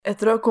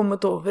Etter å ha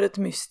kommet over et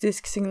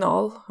mystisk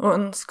signal og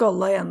en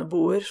skalla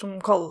eneboer som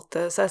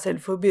kalte seg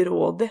selv for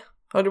byrådig,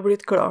 har det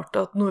blitt klart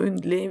at noe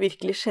underlig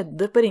virkelig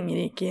skjedde på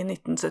Ringerike i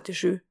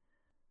 1977.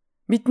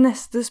 Mitt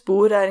neste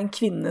spor er en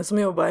kvinne som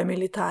jobbet i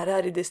militæret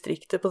her i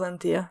distriktet på den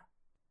tida.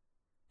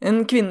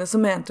 En kvinne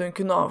som mente hun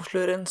kunne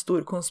avsløre en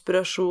stor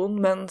konspirasjon,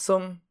 men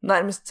som,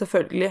 nærmest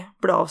selvfølgelig,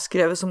 ble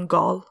avskrevet som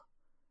gal.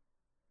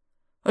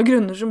 Av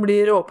grunner som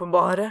blir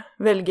åpenbare,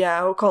 velger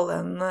jeg å kalle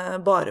henne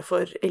bare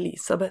for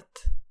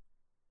Elisabeth.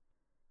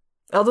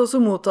 Jeg hadde også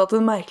mottatt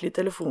en merkelig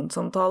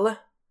telefonsamtale.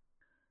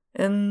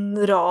 En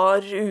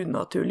rar,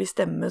 unaturlig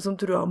stemme som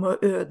trua med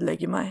å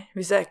ødelegge meg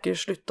hvis jeg ikke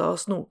slutta å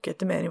snoke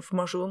etter mer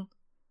informasjon.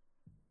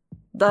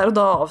 Der og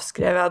da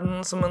avskrev jeg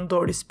den som en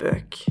dårlig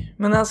spøk,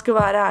 men jeg skal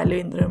være ærlig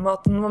og innrømme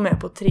at den var med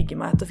på å trigge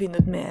meg til å finne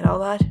ut mer av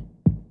det her.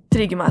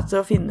 Trigge meg til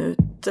å finne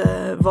ut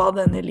hva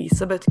denne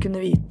Elisabeth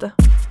kunne vite.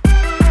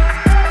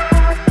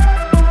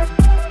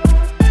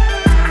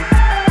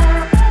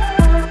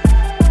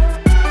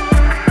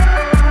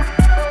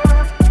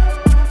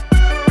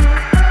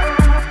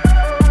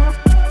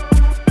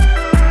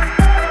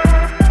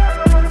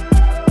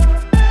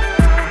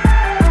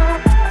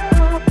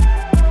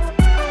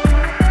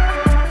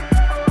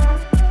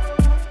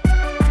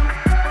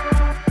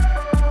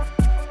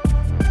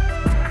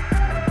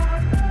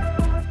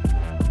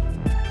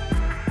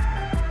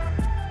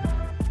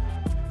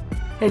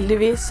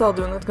 Heldigvis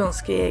hadde hun et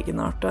ganske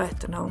egenartet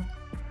etternavn.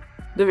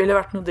 Det ville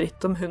vært noe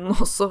dritt om hun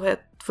også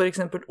het for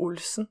eksempel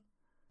Olsen.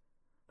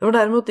 Det var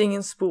derimot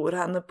ingen spor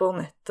av henne på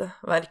nettet,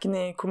 hverken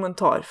i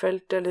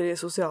kommentarfelt eller i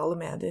sosiale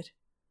medier.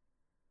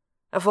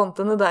 Jeg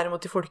fant henne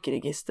derimot i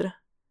folkeregisteret.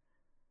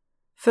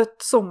 Født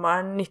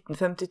sommeren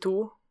 1952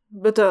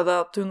 betød det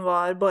at hun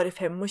var bare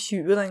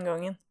 25 den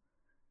gangen.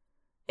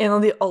 En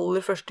av de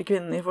aller første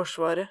kvinnene i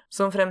Forsvaret,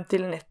 som frem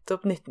til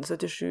nettopp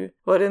 1977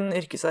 var en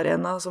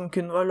yrkesarena som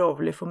kun var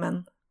lovlig for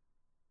menn.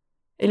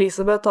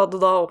 Elisabeth hadde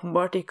da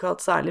åpenbart ikke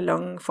hatt særlig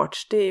lang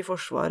fartstid i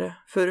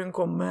Forsvaret før hun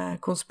kom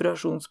med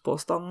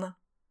konspirasjonspåstandene.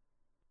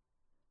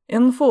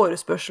 En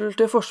forespørsel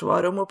til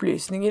Forsvaret om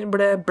opplysninger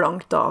ble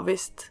blankt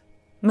avvist,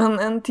 men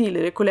en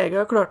tidligere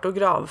kollega klarte å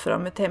grave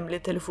fram et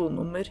hemmelig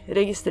telefonnummer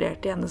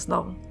registrert i hennes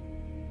navn.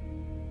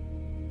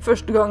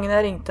 Første gangen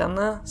jeg ringte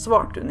henne,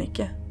 svarte hun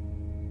ikke.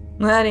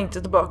 Når jeg ringte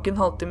tilbake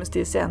en halvtimes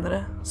tid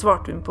senere,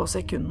 svarte hun på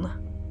sekundene.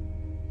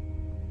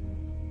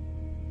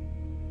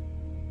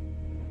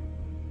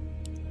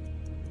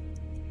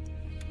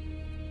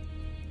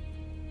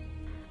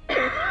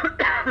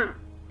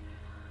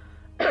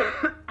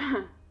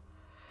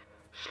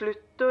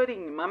 Slutt å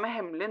ringe meg med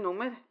hemmelig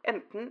nummer.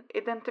 Enten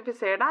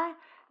identifiser deg,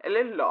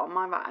 eller la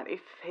meg være i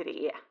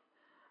fred.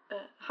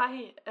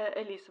 Hei,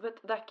 Elisabeth.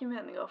 Det er ikke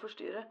meningen å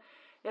forstyrre.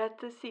 Jeg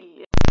heter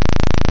Silje.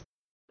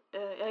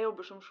 Jeg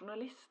jobber som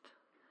journalist.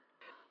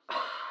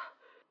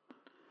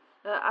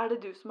 Er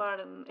det du som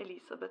er den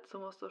Elisabeth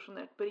som var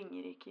stasjonert på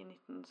Ringerike i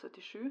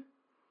 1977?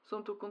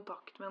 Som tok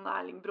kontakt med en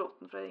Erling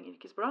Bråten fra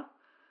Ringerikes Blad?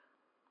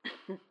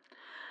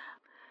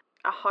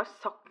 Jeg har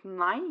sagt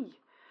nei.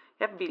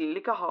 Jeg vil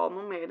ikke ha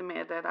noe mer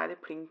med det der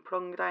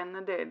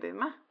pling-plong-greiene dere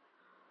driver med.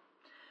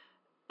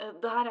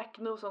 Det her er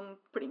ikke noe sånn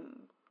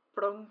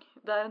pling-plong.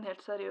 Det er en helt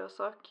seriøs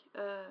sak.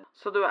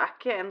 Så du er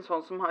ikke en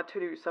sånn som har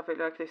trusa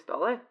full av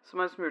krystaller?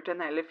 Som har smurt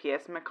en hele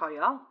fjes med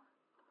kajal?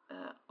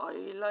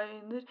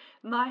 Eyeliner?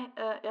 Nei,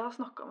 jeg har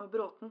snakket med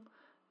Bråten.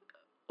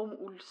 Om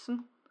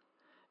Olsen.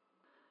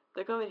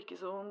 Det kan virke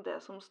som om det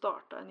som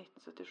startet i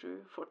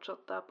 1977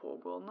 fortsatt er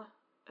pågående.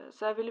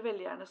 Så jeg ville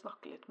veldig gjerne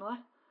snakke litt med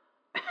deg.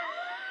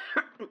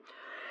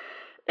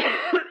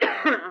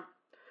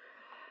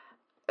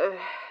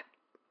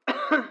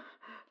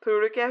 Tror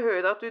du ikke jeg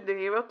hører at du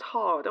driver og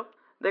tar opp?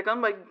 Det kan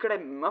du bare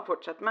glemme å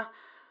fortsette med.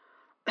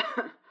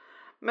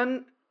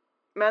 Men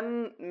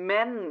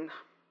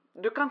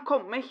du kan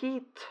komme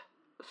hit.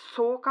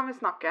 Så kan vi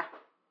snakke.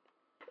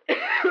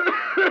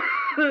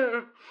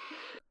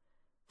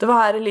 Det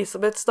var her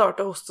Elisabeth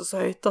startet å hoste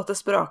så høyt at det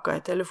spraka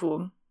i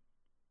telefonen.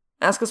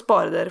 Jeg skal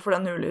spare dere for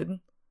den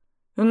ulyden.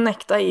 Hun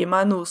nekta å gi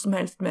meg noe som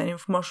helst mer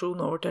informasjon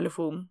over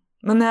telefonen,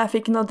 men jeg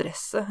fikk en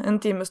adresse, en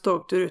times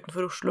togtur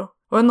utenfor Oslo,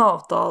 og en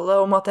avtale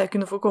om at jeg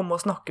kunne få komme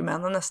og snakke med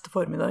henne neste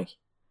formiddag.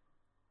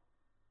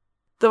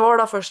 Det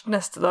var da først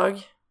neste dag,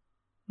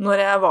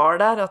 når jeg var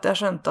der, at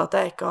jeg skjønte at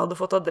jeg ikke hadde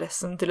fått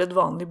adressen til et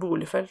vanlig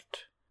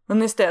boligfelt, men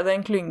i stedet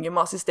en klynge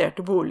med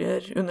assisterte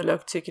boliger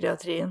underlagt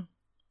psykiatrien.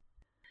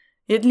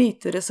 I et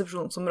lite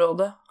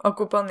resepsjonsområde,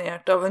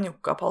 akkompagnert av en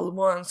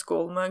yuccapalme og en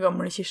skål med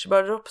gamle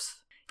kirsebærdrops,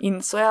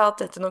 innså jeg at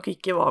dette nok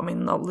ikke var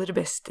min aller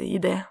beste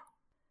idé.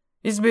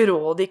 Hvis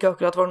byrådet ikke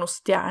akkurat var noe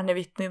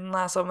stjernevitne i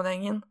denne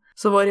sammenhengen,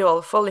 så var i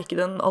alle fall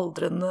ikke den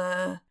aldrende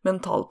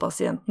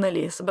mentalpasienten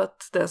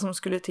Elisabeth det som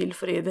skulle til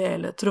for å gi det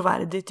hele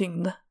troverdig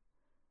tyngde.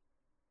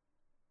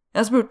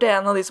 Jeg spurte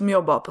en av de som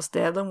jobbet på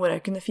stedet om hvor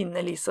jeg kunne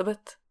finne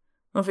Elisabeth,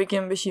 og fikk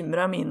en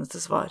bekymret mine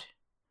til svar.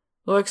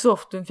 Det var ikke så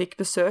ofte hun fikk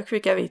besøk,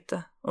 fikk jeg vite,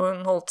 og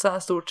hun holdt seg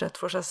stort sett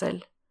for seg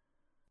selv.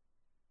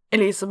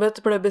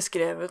 Elisabeth ble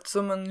beskrevet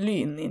som en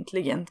lynende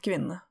intelligent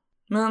kvinne,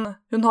 men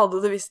hun hadde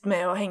det visst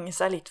med å henge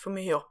seg litt for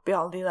mye opp i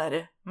alle de der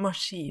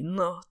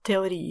maskinene og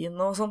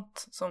teoriene og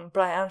sånt, som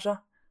pleieren sa.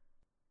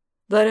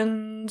 Der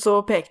hun så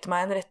pekte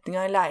meg i en retning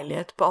av en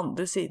leilighet på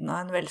andre siden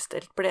av en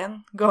velstelt plen,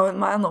 ga hun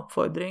meg en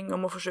oppfordring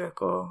om å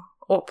forsøke å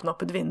åpne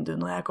opp et vindu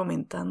når jeg kom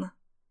inn til henne.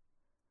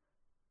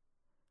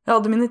 Jeg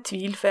hadde mine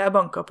tvil før jeg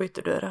banket på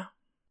ytterdøra.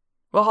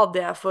 Hva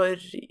hadde jeg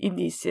for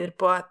indisier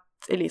på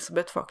at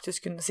Elisabeth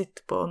faktisk kunne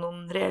sitte på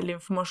noen reell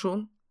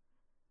informasjon?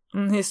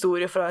 En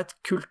historie fra et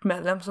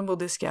kultmedlem som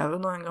bodde i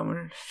skauen og en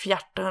gammel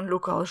fjert av en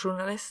lokal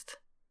journalist.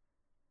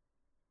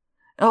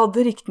 Jeg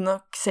hadde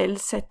riktignok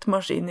selv sett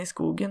maskinen i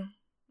skogen,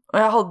 og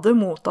jeg hadde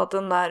mottatt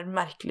den der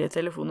merkelige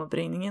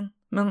telefonoppringningen,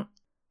 men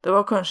det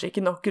var kanskje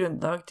ikke nok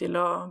grunnlag til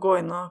å gå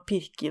inn og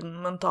pirke i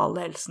den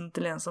mentale helsen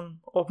til en som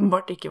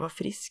åpenbart ikke var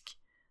frisk.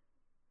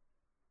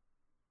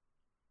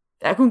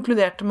 Jeg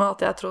konkluderte med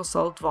at jeg tross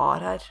alt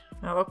var her.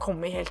 Jeg var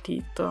kommet helt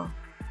hit, og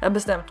jeg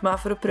bestemte meg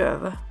for å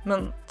prøve,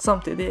 men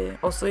samtidig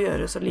også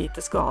gjøre så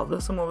lite skade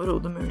som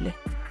overhodet mulig.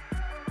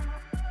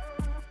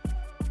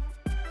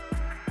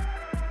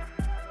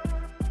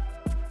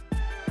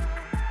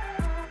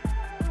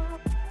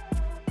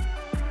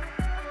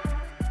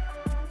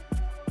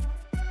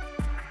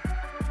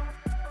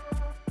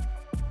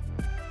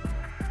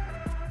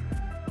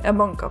 Jeg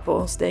banket på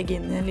og steg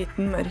inn i en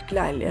liten mørk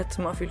leilighet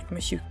som var fylt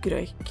med tjukk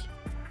røyk.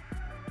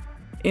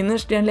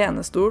 Innerst i en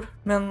lenestol,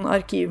 med en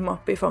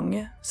arkivmappe i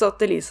fanget,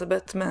 satt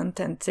Elisabeth med en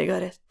tent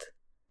sigarett.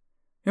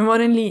 Hun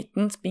var en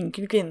liten,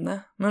 spinkel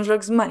kvinne, med en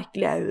slags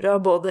merkelig aura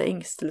av både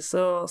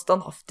engstelse og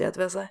standhaftighet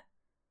ved seg.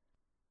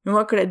 Hun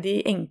var kledd i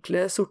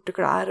enkle, sorte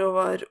klær og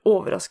var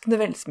overraskende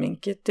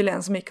velsminket til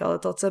en som ikke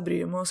hadde tatt seg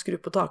bryet med å skru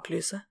på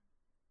taklyset.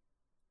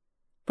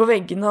 På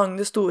veggene hang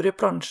det store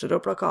plansjer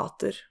og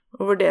plakater,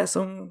 over det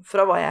som,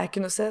 fra hva jeg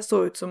kunne se, så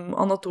ut som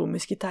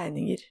anatomiske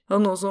tegninger,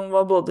 av noe som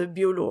var både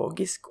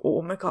biologisk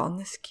og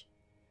mekanisk.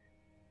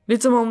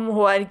 Litt som om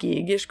H.R.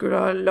 Giger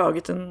skulle ha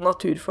laget en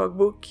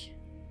naturfagbok.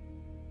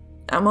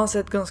 Jeg må ha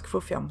sett ganske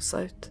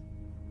forfjamsa ut.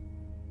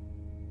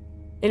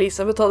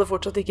 Elisabeth hadde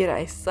fortsatt ikke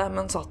reist seg,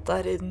 men satt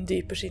der i den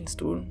dype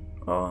skinnstolen,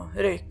 og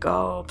røyka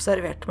og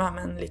observerte meg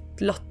med en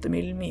litt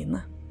lattermild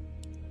mine.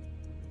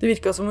 Det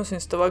virket som hun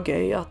syntes det var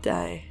gøy at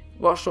jeg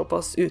var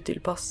såpass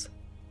utilpass.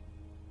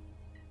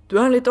 «Du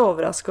er litt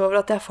overrasket over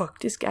at jeg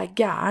faktisk er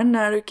gæren,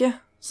 er du ikke?»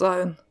 sa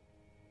hun.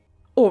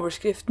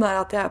 «Overskriften er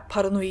at jeg er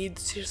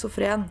paranoid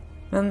schizofren,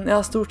 men jeg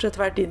har stort sett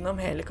vært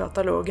innom hele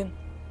katalogen.»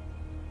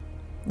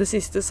 Det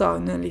siste sa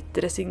hun i en litt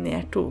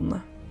resignert tone,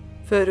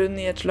 før hun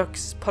i et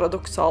slags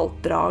paradoksalt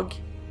drag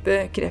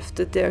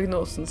bekreftet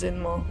diagnosen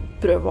sin med å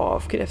prøve å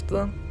avkrefte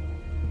den.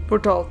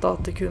 Fortalte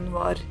at det kun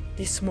var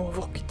de små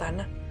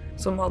vokterne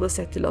som hadde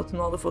sett til at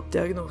hun hadde fått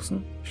diagnosen,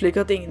 slik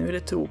at ingen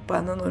ville tro på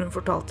henne når hun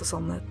fortalte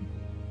sannheten.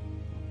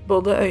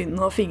 Både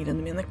øynene og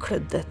fingrene mine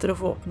klødde etter å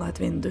få åpna et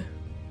vindu.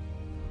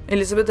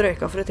 Elisabeth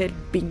røyka for et helt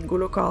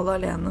bingolokale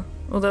alene,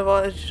 og det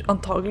var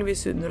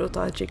antageligvis under å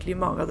ta et skikkelig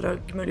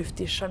magadrag med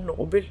luft i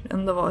Tsjernobyl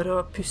enn det var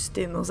å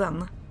puste inn hos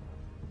henne.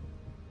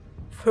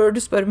 «Før du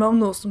spør meg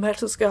om noe som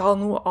helst, så skal jeg ha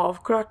noe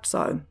avklart»,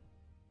 sa hun.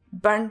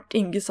 «Bernt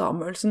Inge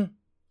Samuelsen.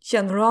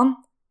 Kjenner du han?»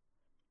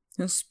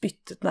 Hun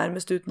spyttet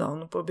nærmest ut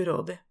navnet på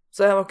byrådet,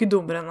 så jeg var ikke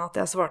dummere enn at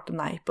jeg svarte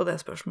nei på det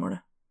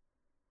spørsmålet.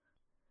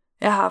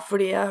 «Jeg er her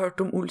fordi jeg har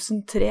hørt om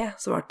Olsen 3»,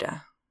 svarte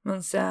jeg,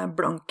 mens jeg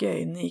blanke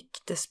øynene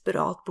gikk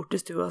desperat bort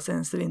til stuas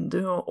eneste vindu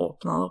og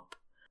åpnet det opp.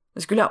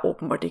 Det skulle jeg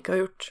åpenbart ikke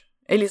ha gjort.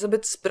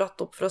 Elisabeth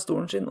spratt opp fra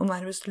stolen sin og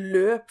nærmest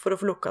løp for å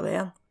få lukka det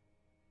igjen.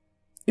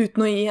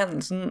 Uten å gi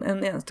hendelsen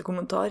en eneste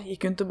kommentar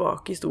gikk hun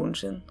tilbake i stolen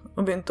sin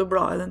og begynte å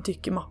bla i den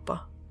tykke mappa.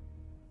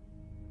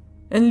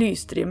 En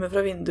lysstrime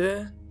fra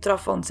vinduet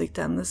traff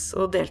ansiktet hennes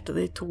og delte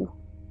det i to.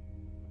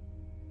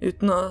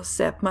 Uten å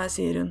se på meg,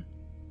 sier hun.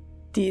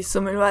 «De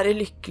som vil være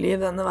lykkelige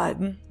i denne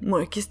verden, må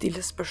ikke stille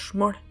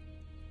spørsmål.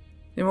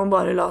 De må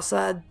bare la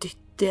seg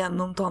dytte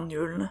gjennom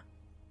tannhjulene,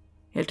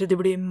 helt til de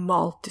blir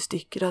malt i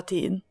stykker av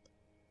tiden.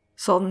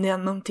 Sånn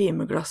gjennom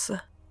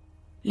timeglasset,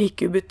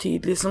 like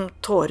ubetydelig som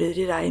tårer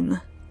i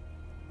regnet.»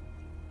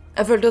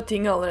 Jeg følte at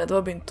ting allerede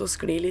var begynt å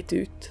skli litt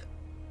ut.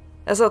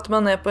 Jeg satte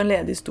meg ned på en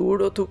ledig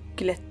stol og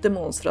tok lett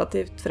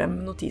demonstrativt frem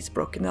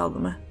notisblokken jeg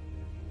hadde med.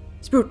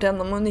 Spurte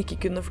henne om hun ikke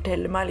kunne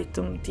fortelle meg litt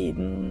om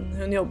tiden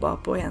hun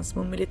jobbet på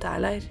Ensmo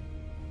militærleir.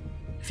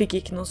 Fikk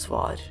ikke noe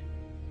svar,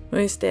 og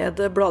i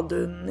stedet bladde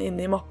hun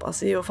inne i mappa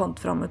si og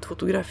fant fram et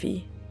fotografi.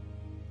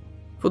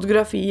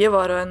 Fotografiet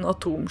var av en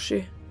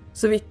atomsky.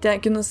 Så vidt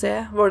jeg kunne se,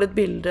 var det et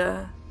bilde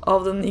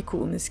av den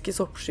ikoniske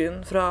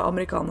soppskyen fra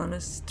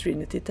amerikanernes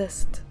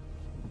Trinity-test.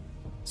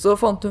 Så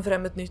fant hun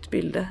frem et nytt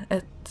bilde,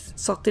 et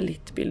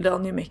satellittbilde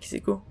av New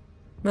Mexico,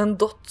 med en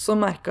dott som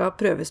merket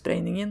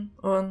prøvesprengningen,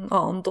 og en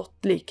annen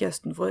dott like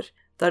østenfor,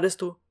 der det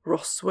sto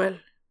Roswell.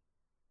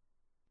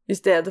 I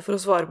stedet for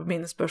å svare på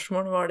mine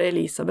spørsmål, var det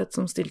Elisabeth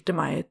som stilte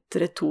meg et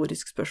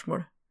retorisk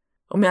spørsmål.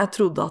 Om jeg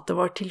trodde at det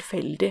var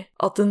tilfeldig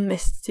at den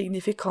mest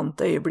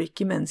signifikante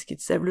øyeblikk i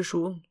menneskets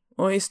evolusjon,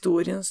 og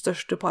historiens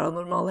største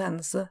paranormale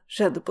hendelse,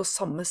 skjedde på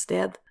samme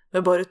sted,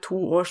 med bare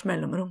 2 års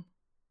mellomrom.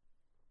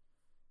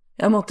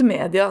 Jeg måtte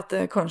medgi at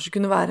det kanskje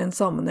kunne være en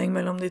sammenheng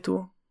mellom de to,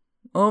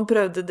 og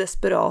prøvde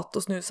desperat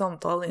å snu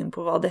samtalen inn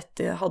på hva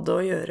dette hadde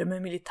å gjøre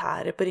med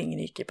militæret på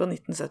Ringerike på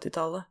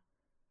 1970-tallet.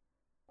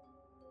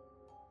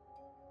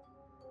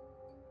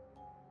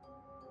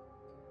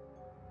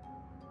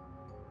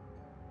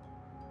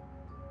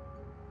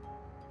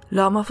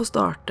 La meg få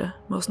starte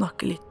med å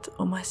snakke litt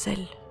om meg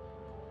selv,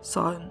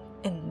 sa hun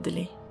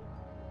endelig.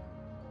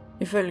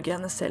 Ifølge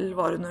henne selv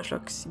var hun en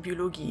slags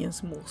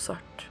biologiens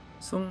Mozart,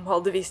 som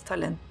hadde vist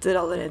talenter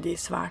allerede i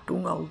svært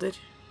ung alder.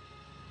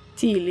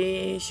 Tidlig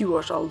i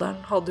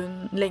 20-årsalderen hadde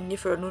hun lenge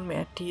før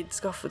normert tid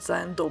skaffet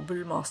seg en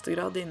dobbel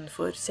mastergrad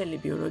innenfor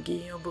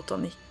cellebiologi og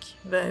botanikk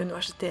ved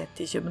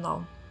Universitetet i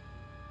København.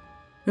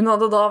 Hun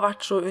hadde da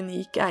vært så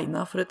unik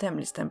egnet for et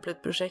hemmeligstemplet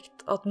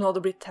prosjekt at hun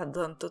hadde blitt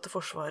headhuntet til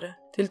Forsvaret,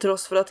 til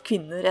tross for at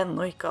kvinner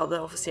ennå ikke hadde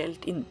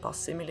offisielt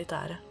innpass i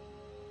militæret.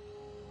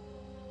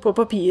 På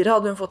papiret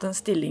hadde hun fått en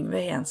stilling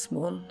ved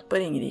Hensmoen på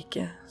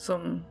Ringerike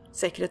som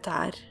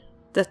sekretær.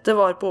 Dette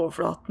var på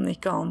overflaten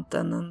ikke annet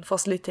enn en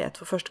fasilitet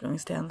for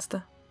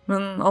førstegangstjeneste,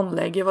 men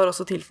anlegget var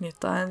også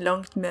tilknyttet en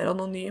langt mer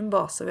anonym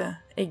base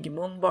ved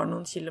Eggemoen bare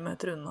noen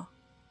kilometer unna.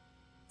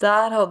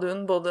 Der hadde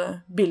hun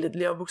både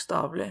billedlig og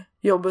bokstavelig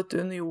jobbet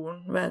under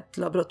jorden ved et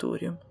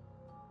laboratorium.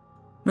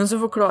 Men så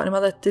forklarer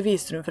meg dette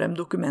viser hun frem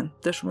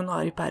dokumenter som hun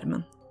har i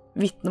permen.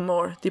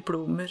 Vitnemål,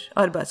 diplomer,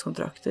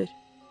 arbeidskontrakter.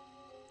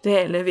 Det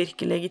hele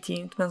virker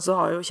legitimt, men så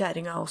har jo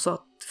kjæringa også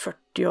hatt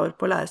 40 år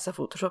på å lære seg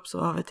Photoshop, så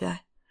hva vet jeg.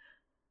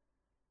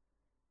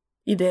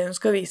 I det hun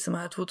skal vise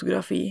meg et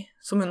fotografi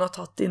som hun har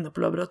tatt inne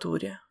på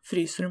laboratoriet,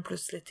 fryser hun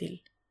plutselig til.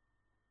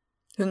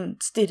 Hun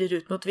stirrer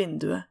ut mot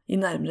vinduet i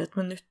nærmere et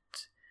minutt,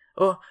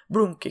 og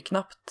blunker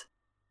knapt.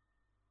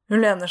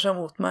 Hun lener seg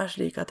mot meg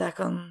slik at jeg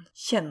kan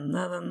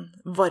kjenne den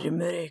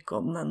varme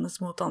røykånden hennes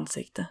mot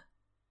ansiktet.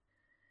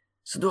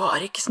 Så du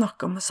har ikke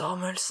snakket med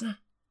Samuelsen?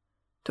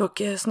 Du har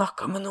ikke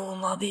snakket med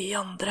noen av de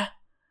andre?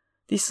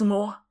 De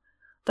små?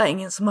 Det er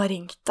ingen som har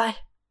ringt deg?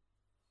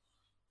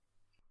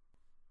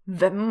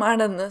 Hvem er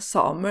denne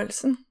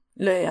Samuelsen?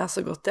 Løy jeg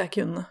så godt jeg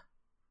kunne.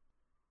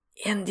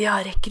 En de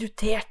har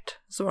rekruttert,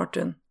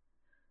 svarte hun.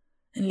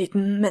 En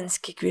liten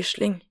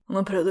menneskekvisling, han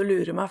har prøvd å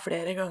lure meg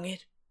flere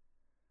ganger.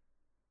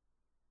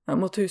 Jeg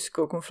måtte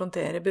huske å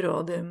konfrontere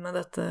byrådet med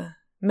dette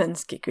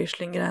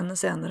menneskekvisling-greiene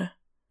senere.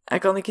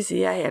 Jeg kan ikke si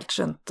jeg helt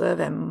skjønte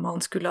hvem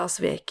han skulle ha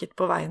sveket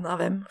på vegne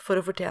av hvem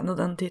for å fortjene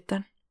den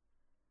titelen.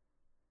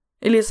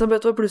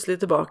 Elisabeth var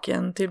plutselig tilbake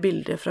igjen til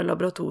bildet fra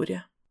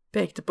laboratoriet,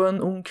 pekte på en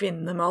ung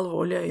kvinne med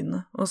alvorlige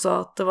øyne og sa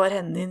at det var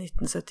henne i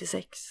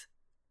 1976.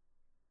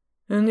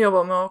 Hun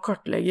jobbet med å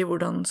kartlegge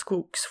hvordan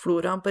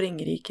skogsfloraen på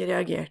Ringerike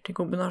reagerte i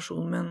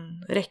kombinasjon med en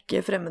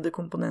rekke fremmede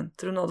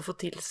komponenter hun hadde fått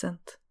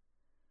tilsendt.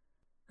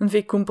 Hun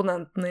fikk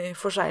komponentene i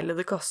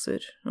forseglede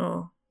kasser,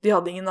 og de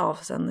hadde ingen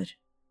avsender.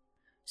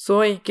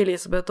 Så gikk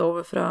Elisabeth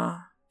over fra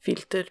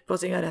filter på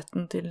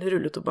sigaretten til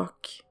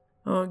rulletobakk,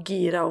 og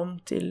gira om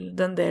til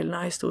den delen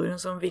av historien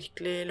som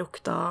virkelig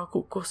lukta av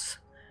kokos.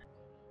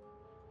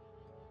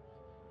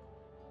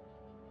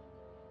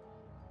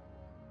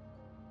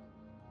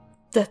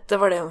 Dette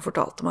var det hun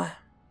fortalte meg.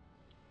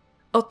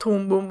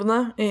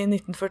 Atombombene i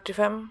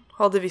 1945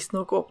 hadde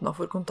visstnok åpnet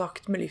for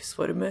kontakt med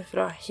livsformer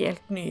fra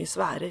helt nye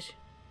sfærer.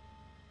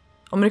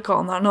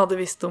 Amerikanerne hadde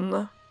visst om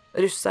det,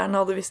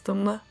 russerne hadde visst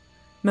om det,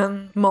 men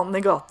mannen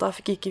i gata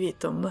fikk ikke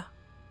vite om det.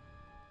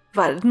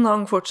 Verden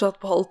hang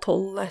fortsatt på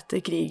 11:30 etter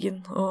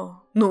krigen, og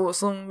noe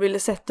som ville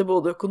sette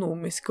både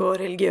økonomiske og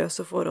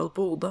religiøse forhold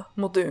på hodet,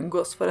 måtte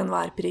unngås for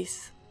enhver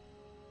pris.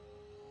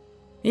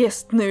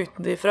 Gjestene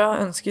utenfra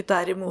ønsket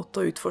derimot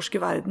å utforske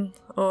verden,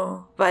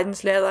 og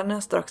verdenslederne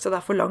strakk seg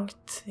derfor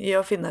langt i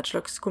å finne et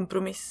slags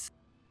kompromiss.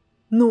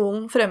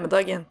 Noen fremmede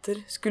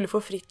agenter skulle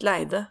få fritt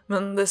leide,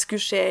 men det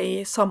skulle skje i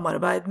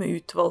samarbeid med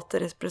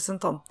utvalgte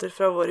representanter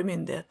fra våre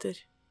myndigheter.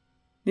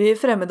 De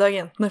fremmede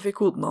agentene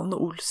fikk kodenavnet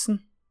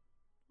Olsen,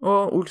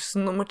 og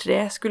Olsen nummer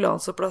 3 skulle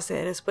altså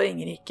plasseres på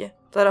Ringerike,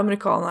 der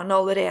amerikanerne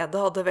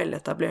allerede hadde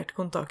veletablerte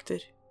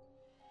kontakter.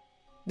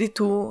 De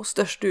 2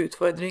 største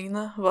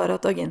utfordringene var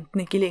at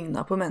agenten ikke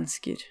lignet på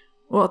mennesker,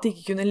 og at de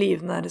ikke kunne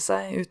livnære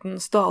seg uten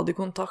stadig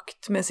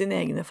kontakt med sine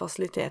egne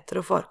fasiliteter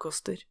og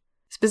farkoster.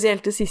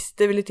 Spesielt det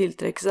siste ville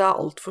tiltrekke seg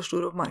alt for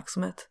stor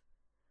oppmerksomhet.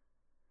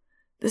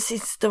 Det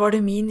siste var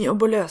det min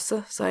jobb å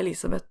løse, sa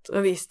Elisabeth,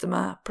 og viste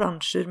meg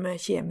plansjer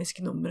med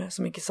kjemiske numre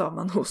som ikke sa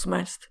meg noe som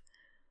helst.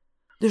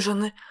 Du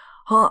skjønner,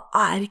 han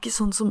er ikke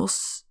sånn som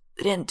oss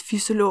rent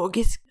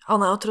fysiologisk,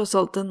 han er jo tross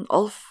alt en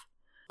alf.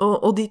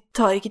 Og de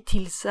tar ikke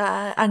til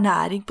seg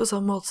ernæring på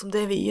samme måte som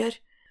det vi gjør.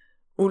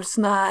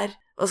 Olsen er,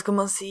 hva skal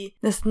man si,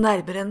 nesten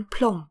nærmere en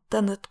plante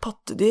enn et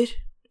pattedyr,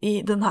 i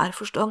denne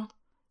forstand.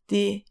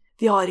 De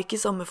har ikke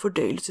samme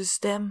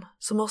fordøyelsessystem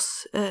som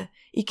oss,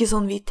 ikke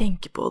sånn vi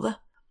tenker på det.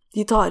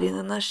 De tar inn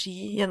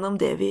energi gjennom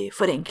det vi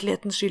for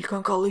enkelhetens skyld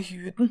kan kalle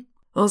huden.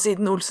 Og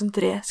siden Olsen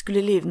 3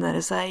 skulle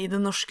livnære seg i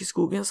den norske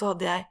skogen, så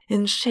hadde jeg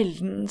en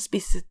sjelden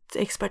spisset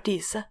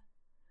ekspertise.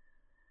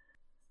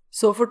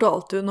 Så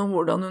fortalte hun om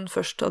hvordan hun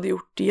først hadde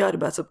gjort de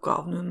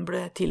arbeidsoppgavene hun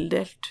ble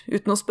tildelt,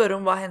 uten å spørre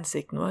om hva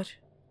hensikten var.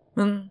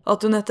 men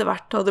at hun etter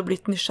hvert hadde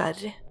blitt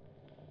nysgjerrig.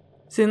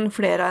 Siden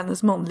flere av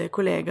hennes mannlige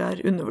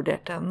kollegaer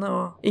undervurderte henne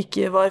og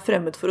ikke var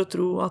fremmed for å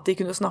tro at de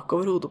kunne snakke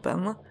over hodet på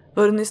henne,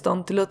 var hun i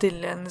stand til å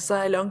tilegne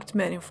seg langt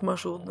mer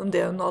informasjon enn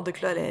det hun hadde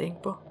klarering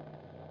på.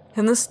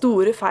 Hennes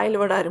store feil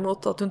var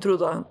derimot at hun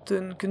trodde at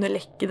hun kunne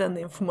lekke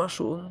denne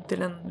informasjonen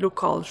til en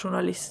lokal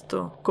journalist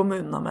og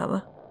komme unna med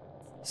det.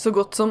 Så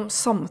godt som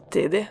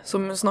samtidig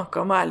som hun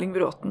snakket med Erling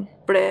Bråten,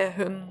 ble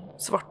hun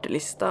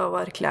svartelista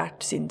og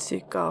erklært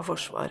sinnssyk av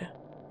Forsvaret.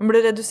 Hun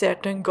ble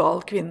redusert til en gal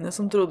kvinne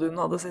som trodde hun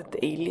hadde sett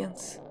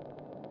aliens.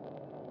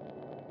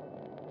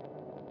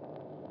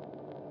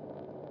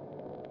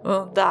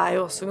 Og det er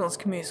jo også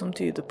ganske mye som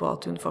tyder på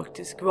at hun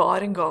faktisk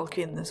var en gal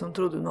kvinne som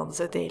trodde hun hadde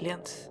sett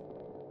aliens.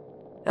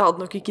 Jeg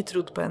hadde nok ikke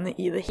trodd på henne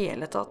i det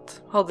hele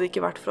tatt, hadde det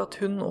ikke vært for at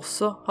hun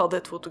også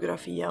hadde et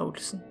fotografi av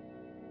Olsen.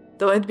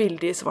 Det var et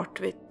bilde i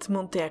svart-hvitt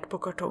montert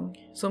på kartong,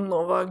 som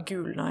nå var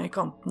gulna i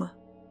kantene.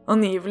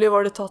 Angivelig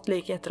var det tatt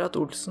like etter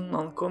at Olsen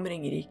ankom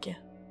Ringerike.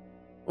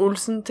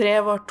 Olsen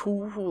 3 var 2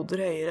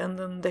 hoder høyere enn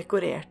den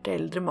dekorerte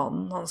eldre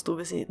mannen han sto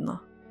ved siden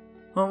av.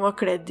 Han var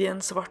kledd i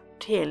en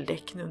svart,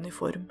 heldekkende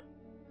uniform.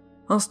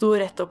 Han sto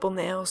rett opp og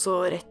ned og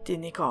så rett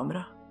inn i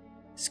kamera.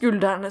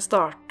 Skuldrene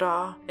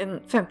startet en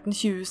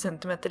 15-20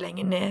 cm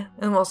lenger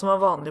ned enn hva som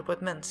var vanlig på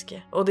et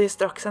menneske, og de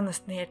strakk seg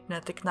nesten helt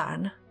ned til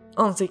knærne.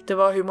 Ansiktet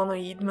var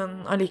humanoid, men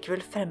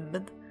allikevel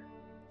fremmed.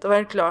 Det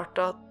var helt klart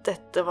at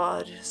dette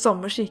var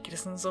samme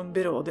skikkelsen som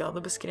byrådet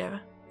hadde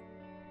beskrevet.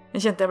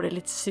 Jeg kjente jeg ble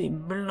litt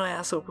svimmel når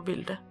jeg så på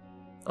bildet.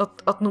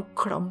 At noe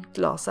klamt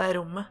la seg i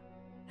rommet.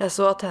 Jeg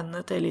så at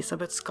hendene til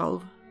Elisabeth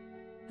skalv.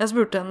 Jeg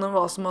spurte henne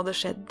hva som hadde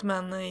skjedd med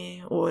henne i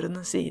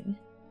årene siden.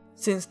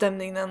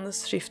 Sinnsstemningen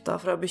hennes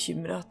skiftet fra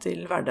bekymret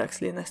til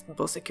hverdagslig nesten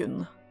på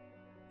sekundene.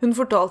 Hun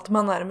fortalte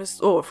meg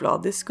nærmest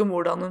overfladisk om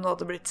hvordan hun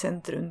hadde blitt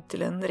sendt rundt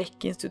til en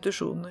rekke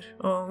institusjoner,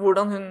 og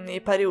hvordan hun i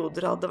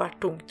perioder hadde vært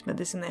tungt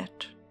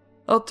medisinert.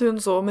 At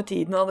hun så med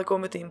tiden hadde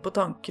kommet inn på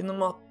tanken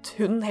om at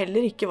hun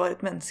heller ikke var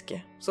et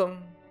menneske, som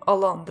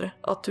alle andre,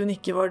 at hun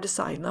ikke var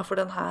designet for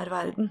denne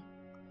verden.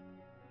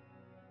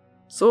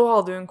 Så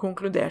hadde hun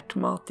konkludert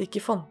med at det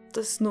ikke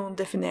fantes noen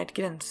definert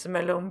grense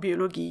mellom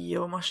biologi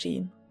og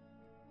maskin.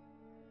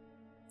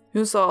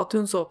 Hun sa at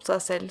hun så på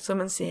seg selv som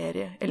en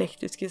serie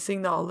elektriske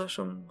signaler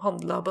som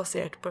handlet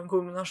basert på en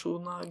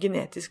kombinasjon av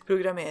genetisk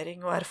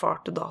programmering og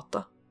erfarte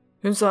data.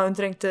 Hun sa hun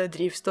trengte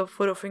drivstoff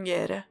for å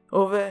fungere,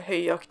 og ved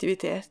høy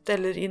aktivitet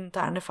eller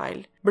interne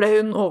feil ble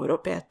hun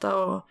overopphetet,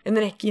 og en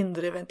rekke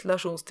indre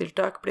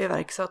ventilasjonstiltak ble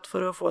iverksatt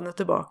for å få henne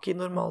tilbake i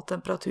normal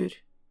temperatur.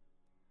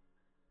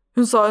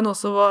 Hun sa hun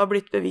også var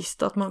blitt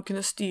bevisst at man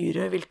kunne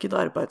styre hvilke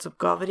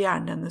arbeidsoppgaver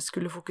hjernen hennes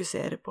skulle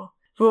fokusere på,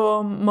 ved å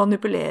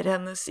manipulere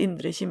hennes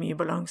indre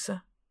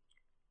kjemibalanse.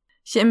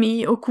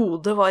 Kjemi og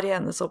kode var i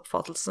hennes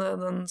oppfattelse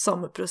den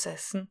samme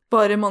prosessen,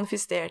 bare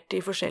manifestert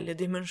i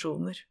forskjellige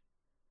dimensjoner.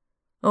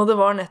 Og det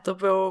var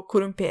nettopp ved å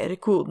korrumpere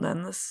koden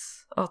hennes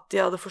at de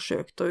hadde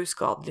forsøkt å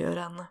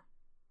uskadeliggjøre henne.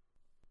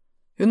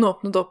 Hun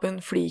åpnet opp en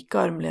flik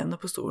av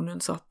armlenet på stolen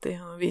hun satt i,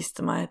 og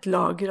viste meg et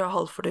lager av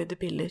halvfordøyde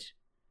piller.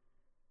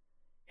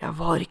 Jeg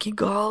var ikke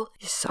gal,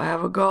 jeg sa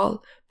jeg var gal,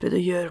 prøvde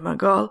å gjøre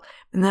meg gal,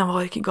 men jeg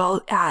var ikke gal,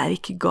 jeg er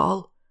ikke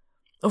gal.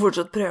 Og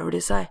fortsatt prøver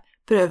de seg,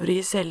 prøver å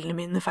gi cellene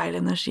mine feil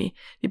energi,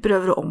 de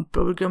prøver å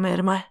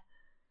omprogrammere meg.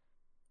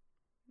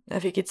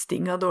 Jeg fikk et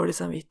sting av dårlig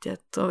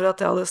samvittighet over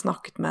at jeg hadde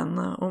snakket med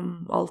henne om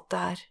alt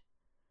det her.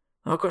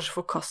 Det var kanskje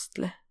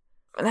forkastelig,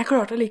 men jeg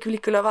klarte likevel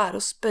ikke å la være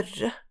å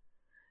spørre.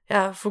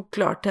 Jeg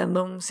forklarte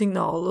henne om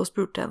signalet og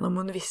spurte henne om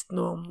hun visste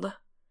noe om det.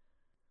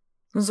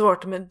 Hun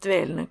svarte med et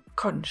dvelende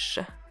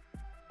kanskje.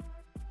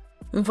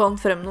 Hun fant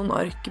frem noen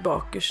ark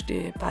bakerst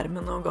i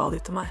permen og ga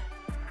de til meg.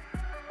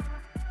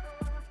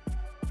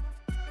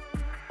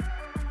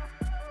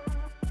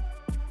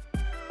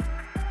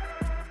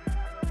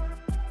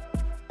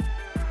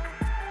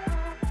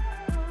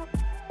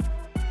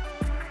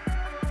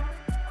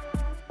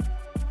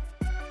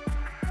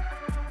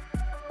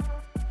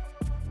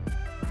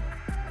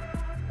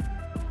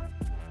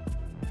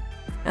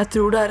 Jeg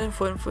tror det er en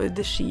form for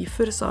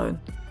dechiffre, sa hun.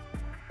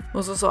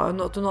 Og så sa hun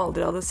at hun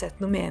aldri hadde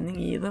sett noe mening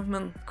i det,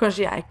 men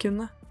kanskje jeg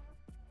kunne.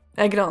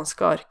 Jeg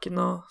gransket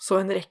arken og så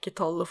en rekke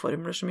tall og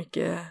formler som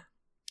ikke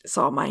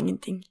sa meg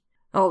ingenting.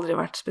 Jeg har aldri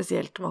vært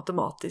spesielt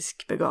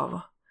matematisk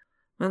begavet.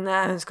 Men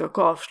jeg ønsket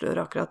ikke å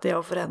avsløre akkurat det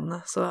overfor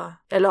henne, så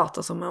jeg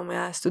lata som om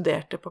jeg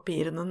studerte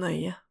papirene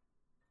nøye.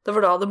 Det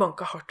var da det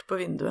banket hardt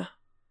på vinduet.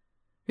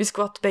 Vi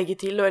skvatt begge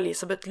til, og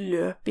Elisabeth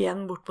løp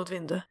igjen bort mot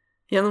vinduet.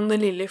 Gjennom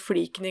den lille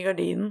fliken i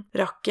gardinen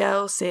rakk jeg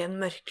å se en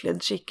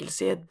mørkledd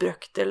skikkelse i et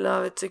brøkdel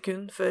av et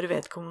sekund før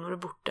vedkommende ble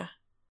borte.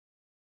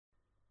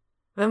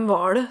 Hvem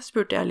var det?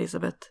 Spurte jeg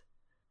Elisabeth.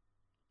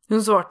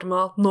 Hun svarte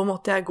meg at nå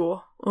måtte jeg gå,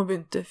 og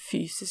begynte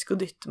fysisk å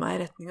dytte meg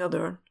i retning av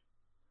døren.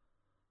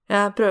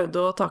 Jeg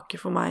prøvde å takke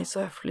for meg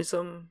så høflig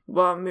som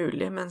var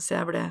mulig mens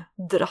jeg ble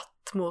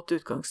dratt mot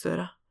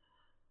utgangsdøra.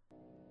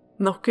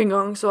 Nok en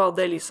gang så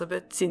hadde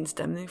Elisabeths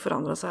sinnsstemning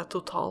forandret seg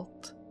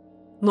totalt.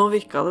 Nå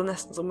virket det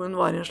nesten som hun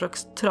var i en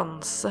slags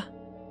transe.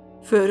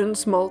 Før hun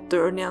smalt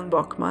døren igjen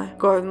bak meg,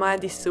 ga hun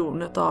meg disse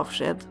ordene til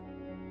avskjed.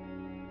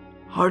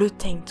 Har du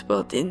tenkt på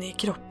at inni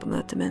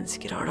kroppene til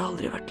mennesker har det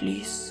aldri vært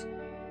lys?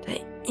 Det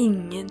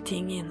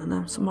ingenting inni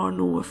dem som har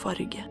noe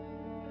farge.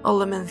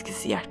 Alle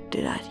menneskets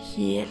hjerter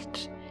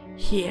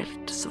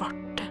helt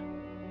svarte.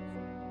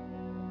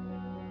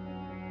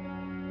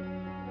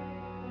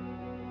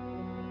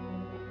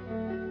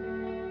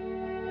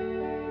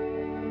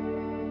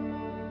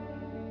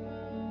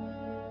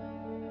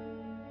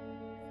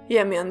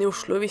 Hjemme igjen i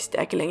Oslo visste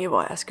jeg ikke lenger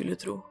hva jeg skulle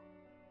tro.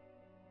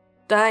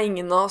 Det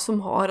ingen av oss som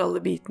har alle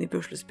bitene i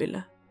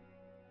puslespillet.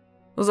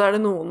 Og så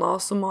det noen av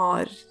oss som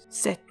har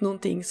sett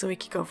noen ting som vi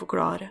ikke kan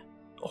forklare,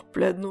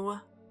 opplevd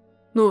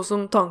noe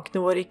som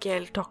tankene våre ikke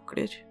helt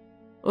takler.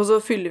 Og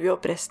så fyller vi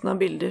opp resten av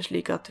bildet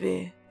slik at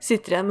vi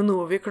sitter igjen med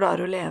noe vi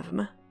klarer å leve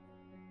med.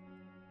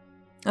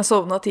 Jeg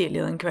sovnet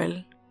tidlig den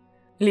kvelden.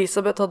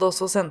 Elisabeth hadde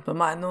også sendt med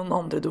meg noen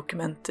andre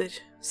dokumenter,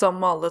 sammen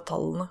med alle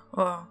tallene,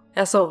 og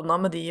jeg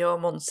sovnet med de og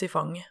Mons i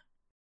fanget.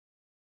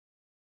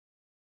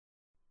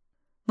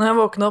 Når jeg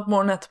våknet opp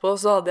morgenen etterpå,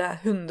 så hadde jeg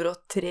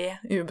 103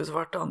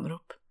 ubesvarte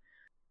anrop.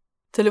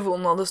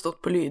 Telefonen hadde stått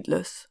på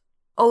lydløs.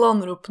 Alle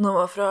anropene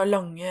var fra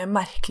lange,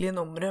 merkelige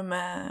numre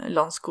med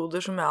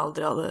landskoder som jeg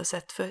aldri hadde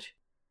sett før.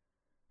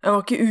 Jeg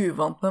var ikke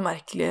uvant med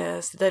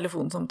merkelige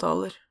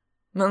telefonsamtaler,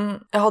 men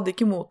jeg hadde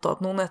ikke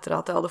mottatt noen etter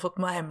at jeg hadde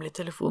fått meg hemmelig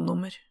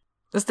telefonnummer.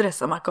 Det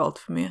stresset meg ikke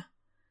alt for mye.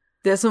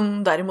 Det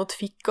som derimot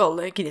fikk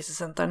alle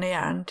krisesentrene i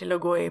hjernen til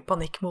å gå i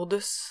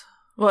panikkmodus,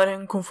 var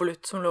en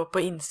konvolutt som lå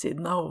på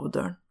innsiden av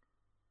hoveddøren.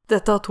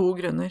 Dette av 2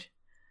 grunner.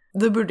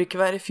 Det burde ikke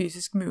være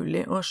fysisk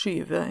mulig å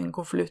skyve en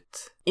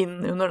konvolutt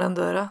inn under den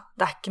døra.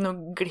 Det ikke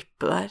noe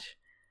glippe der.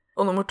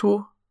 Og nummer 2,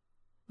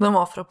 den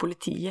var fra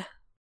politiet.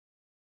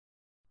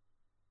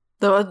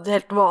 Det var et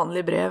helt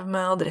vanlig brev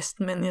med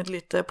adressen min i et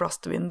lite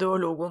plastvindu og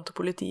logoen til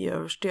politiet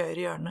øverst i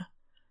høyre hjørne.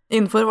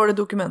 Innenfor var det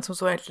et dokument som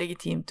så helt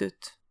legitimt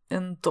ut.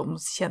 En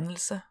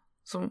domskjennelse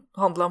som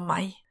handlet om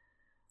meg.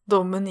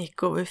 Dommen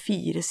gikk over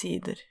 4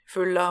 sider,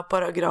 full av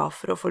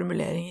paragrafer og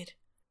formuleringer.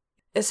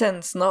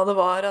 Essensen av det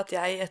var at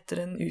jeg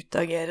etter en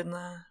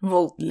utagerende,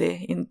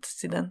 voldelig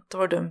incident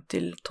var dømt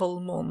til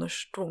 12 måneders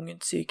tvunget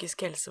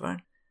psykisk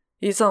helsevern.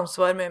 I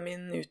samsvar med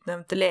min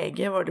utnevnte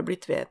lege var det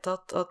blitt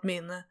vedtatt at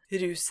mine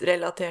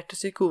rusrelaterte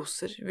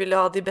psykoser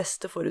ville ha de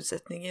beste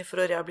forutsetninger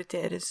for å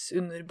rehabiliteres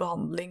under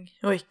behandling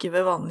og ikke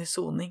ved vanlig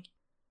soning.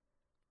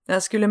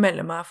 Jeg skulle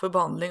melde meg for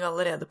behandling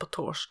allerede på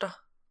torsdag.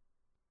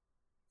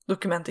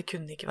 Dokumentet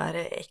kunne ikke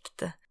være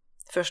ekte.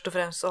 Først og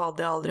fremst så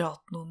hadde jeg aldri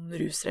hatt noen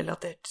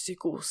rusrelatert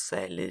psykose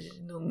eller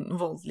noen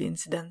voldelig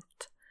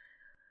incident.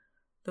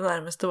 Det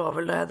nærmeste var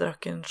vel da jeg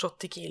drakk en shot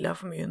tequila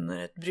for mye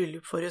under et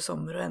bryllup forrige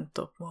sommer og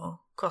endte opp med å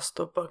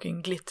kaste opp bak en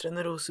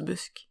glitrende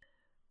rosebusk.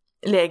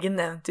 Legen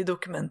nevnt i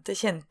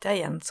dokumentet kjente jeg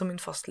igjen som min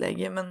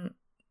fastlege, men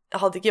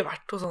jeg hadde ikke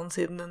vært hos han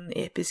siden den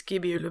episke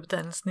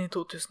bihulebetennelsen i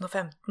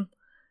 2015.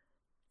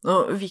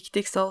 Og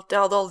viktigst av alt,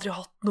 jeg hadde aldri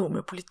hatt noe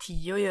med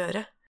politiet å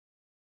gjøre.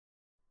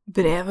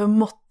 Brevet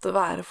måtte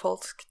være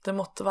falskt, det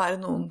måtte være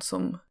noen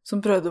som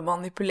prøvde å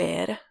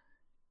manipulere.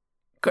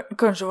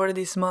 Kanskje var det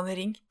de som hadde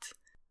ringt.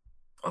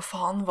 Hva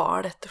faen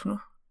var dette for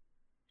noe?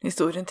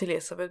 Historien til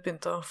Elisabeth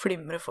begynte å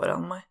flimre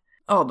foran meg.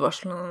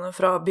 Advarslene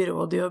fra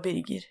Birodi og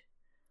Birger.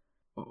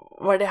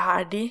 Var det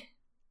her de?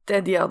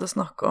 Det de hadde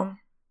snakket om?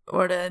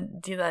 Var det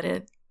de der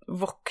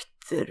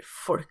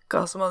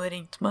vokterfolka som hadde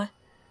ringt meg?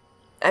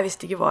 Jeg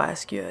visste ikke hva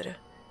jeg skulle gjøre.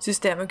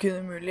 Systemet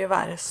kunne umulig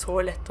være så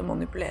lett å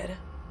manipulere.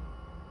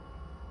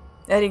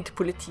 Jeg ringte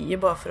politiet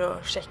bare for å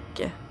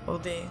sjekke, og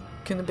de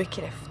kunne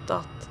bekrefte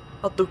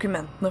at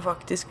dokumentene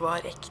faktisk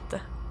var ekte.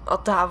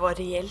 At det her var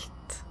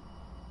reelt.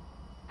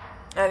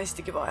 Jeg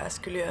visste ikke hva jeg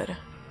skulle gjøre.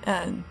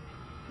 Jeg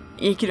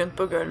gikk rundt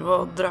på gulvet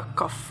og drakk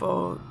kaffe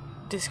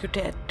og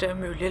diskuterte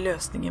mulige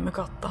løsninger med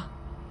katta.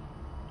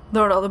 Det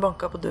var da det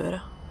banket på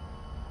døra.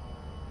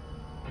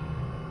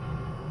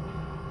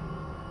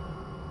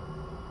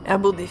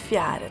 Jeg bodde i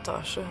 4.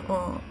 etasje,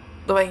 og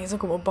det var ingen som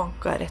kom og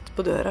banket rett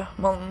på døra.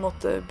 Man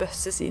måtte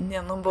bøsses inn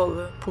gjennom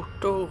både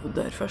port og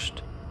hoveddør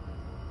først.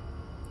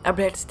 Jeg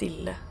ble helt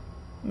stille.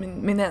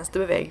 Min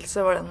eneste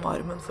bevegelse var den med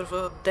armen for å få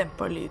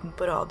dempet lyden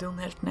på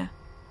radioen helt ned.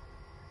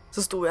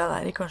 Så sto jeg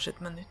der i kanskje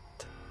et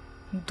minutt.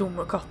 Den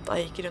dumme katta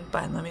gikk rundt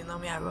beina mine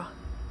om jaua.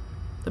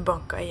 Det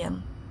banket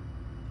igjen.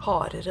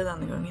 Hardere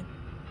denne gangen.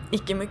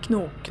 Ikke med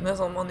knokene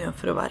sånn man gjør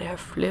for å være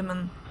høflig,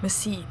 men med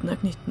siden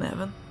av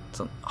knyttneven.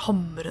 Sånn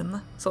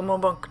hamrende, sånn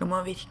man banker når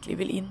man virkelig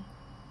vil inn.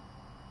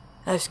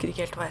 Jeg husker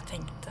ikke helt hva jeg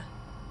tenkte.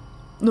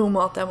 Noe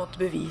med at jeg måtte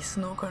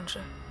bevise noe,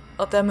 kanskje.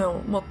 At jeg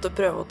måtte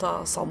prøve å ta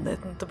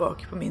sannheten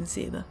tilbake på min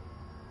side.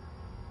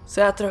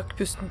 Så jeg trakk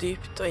pusten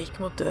dypt og gikk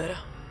mot døra.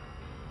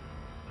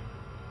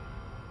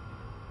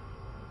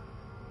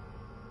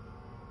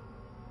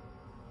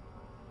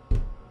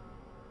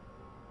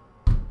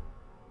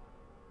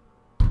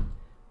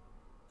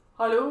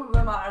 Hallo,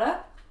 hvem det?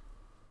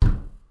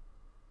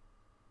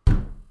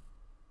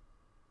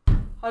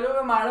 Hallo,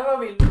 hvem det? Hva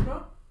vil du for noe?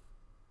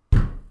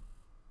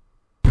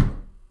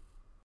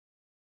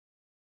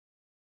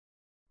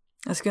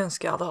 Jeg skulle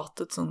ønske jeg hadde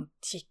hatt et sånt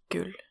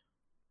kikkhull.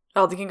 Jeg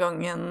hadde ikke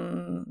engang en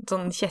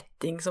sånn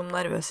kjetting som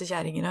nervøse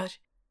kjerringer har.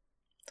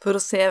 For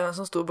å se hvem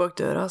som sto bak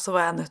døra, så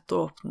var jeg nødt til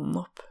å åpne den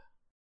opp.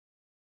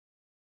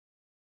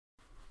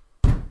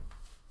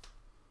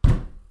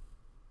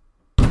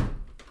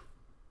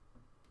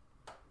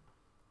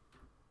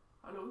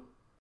 Hallo?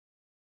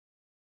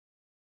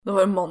 Det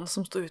var en mann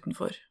som stod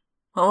utenfor.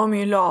 Han var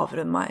mye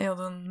lavere enn meg,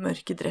 og den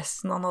mørke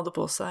dressen han hadde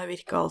på seg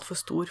virket alt for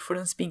stor for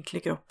den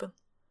spinkle kroppen.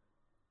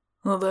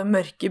 Han hadde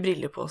mørke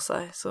briller på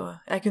seg, så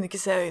jeg kunne ikke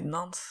se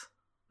øynene hans,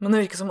 men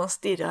det virket som han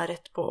stirret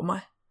rett på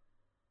meg.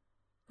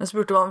 Jeg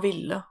spurte hva han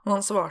ville, og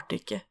han svarte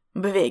ikke,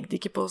 han bevegde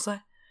ikke på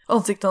seg.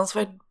 Ansiktet hans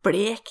var helt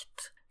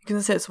blekt, det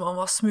kunne se ut som han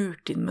var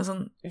smurt inn med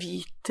sånn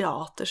hvit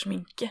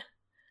teatersminke.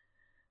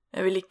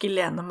 Jeg ville ikke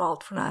lene meg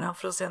alt for nær han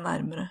for å se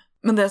nærmere,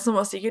 men det som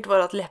var sikkert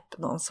var at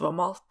leppene hans var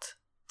malt,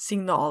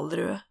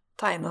 signalrøde,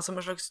 tegnet som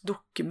en slags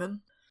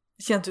dukkemunn.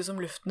 Det kjente ut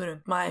som luften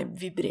rundt meg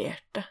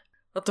vibrerte,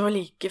 at det var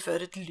like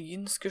før et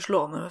lyn skulle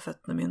slå ned ved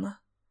føttene mine.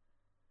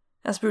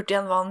 Jeg spurte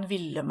igjen hva han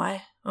ville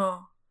meg,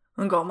 og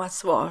han ga meg et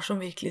svar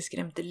som virkelig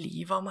skremte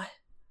livet av meg.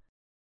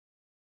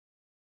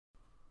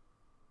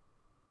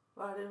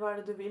 Hva er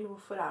det du vil?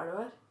 Hvorfor er du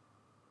her?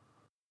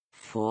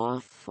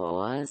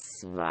 Hvorfor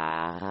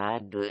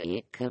svarer du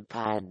ikke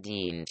på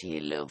din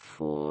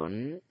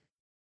telefon?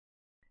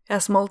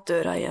 Jeg smalt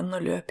døra igjen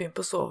og løp inn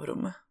på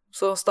soverommet.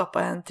 Så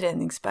stappet jeg en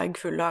treningsbag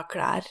full av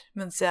klær,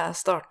 mens jeg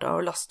startet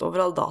å laste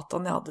over all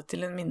dataen jeg hadde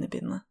til en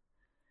minnepinne.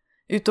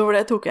 Utover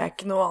det tok jeg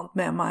ikke noe annet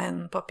med meg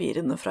enn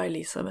papirene fra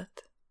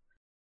Elisabeth.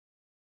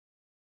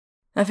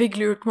 Jeg fikk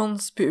lurt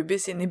Mons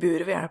Pubis inn i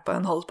buret ved hjelp av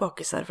en halv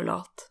pakke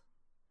servelat.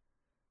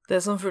 Det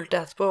som fulgte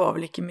etterpå var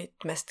vel ikke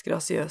mitt mest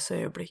grasiøse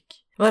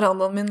øyeblikk.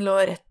 Verandaen min lå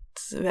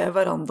rett ved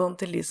verandaen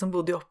til de som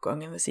bodde i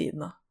oppgangen ved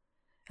siden av.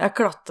 Jeg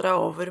klatret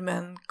over med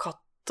en katt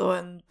og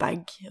en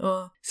bag,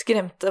 og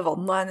skremte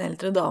vann av en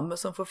eldre dame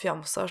som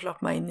forfjamsa og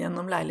slapp meg inn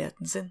gjennom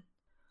leiligheten sin.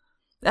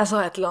 Jeg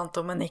sa et eller annet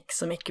om en eks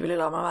som ikke ville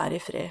la meg være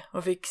i fred,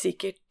 og fikk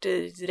sikkert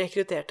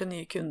rekruttert en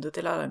ny kunde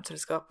til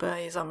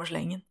alarmselskapet i samme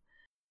slengen.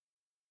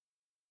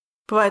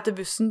 På vei til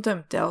bussen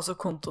tømte jeg også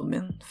kontoen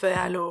min, før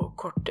jeg lå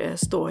kortet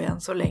stå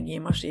igjen så lenge i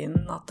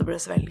maskinen at det ble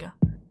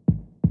svelget.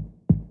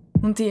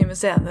 Noen timer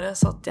senere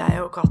satt jeg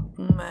og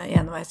katten med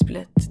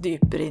enveisbillett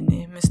dypere inn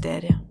i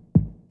mysteriet.